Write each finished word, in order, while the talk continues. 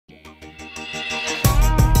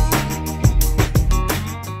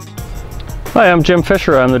Hi, I'm Jim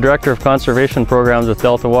Fisher. I'm the Director of Conservation Programs with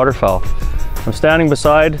Delta Waterfowl. I'm standing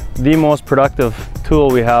beside the most productive tool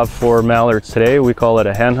we have for mallards today. We call it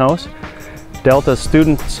a hen house. Delta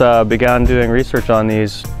students began doing research on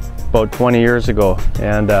these about 20 years ago,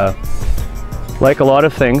 and like a lot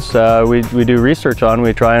of things we do research on,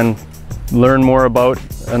 we try and learn more about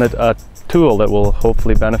a tool that will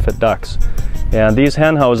hopefully benefit ducks. And these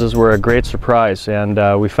hen houses were a great surprise,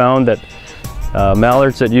 and we found that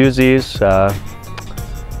mallards that use these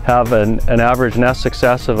have an average nest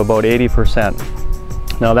success of about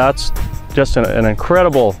 80%. Now that's just an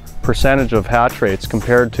incredible percentage of hatch rates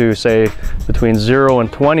compared to, say, between 0 and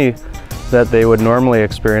 20 that they would normally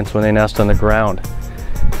experience when they nest on the ground.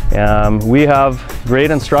 We have great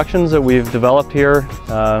instructions that we've developed here,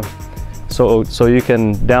 so you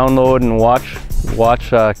can download and watch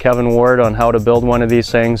Kevin Ward on how to build one of these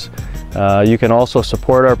things. You can also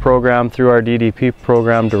support our program through our DDP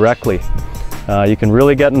program directly. You can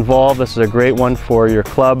really get involved. This is a great one for your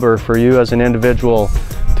club or for you as an individual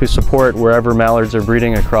to support wherever mallards are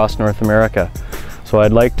breeding across North America. So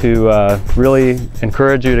I'd like to really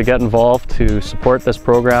encourage you to get involved, to support this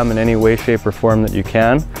program in any way, shape or form that you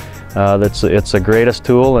can. It's the greatest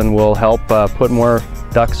tool and will help put more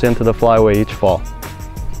ducks into the flyway each fall.